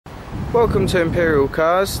Welcome to Imperial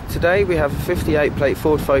Cars. Today we have a 58 plate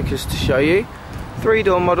Ford Focus to show you.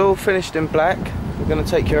 3-door model, finished in black. We're going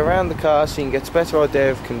to take you around the car so you can get a better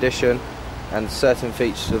idea of condition and certain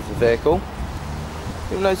features of the vehicle.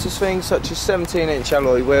 You'll notice things such as 17-inch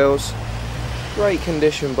alloy wheels, great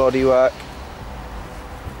condition bodywork,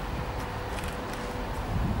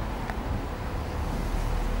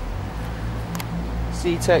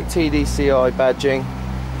 C-Tech TDCI badging,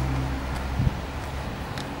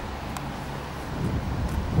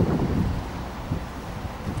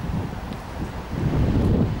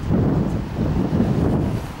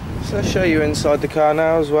 so I'll show you inside the car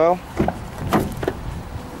now as well.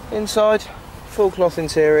 Inside, full cloth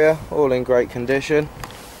interior, all in great condition.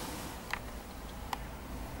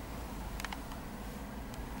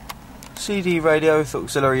 CD radio with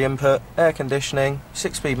auxiliary input, air conditioning,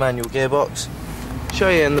 6-speed manual gearbox. Show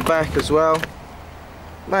you in the back as well.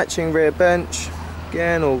 Matching rear bench,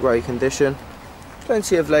 again all great condition.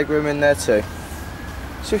 Plenty of legroom in there too.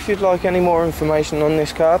 So if you'd like any more information on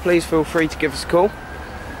this car, please feel free to give us a call.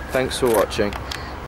 Thanks for watching.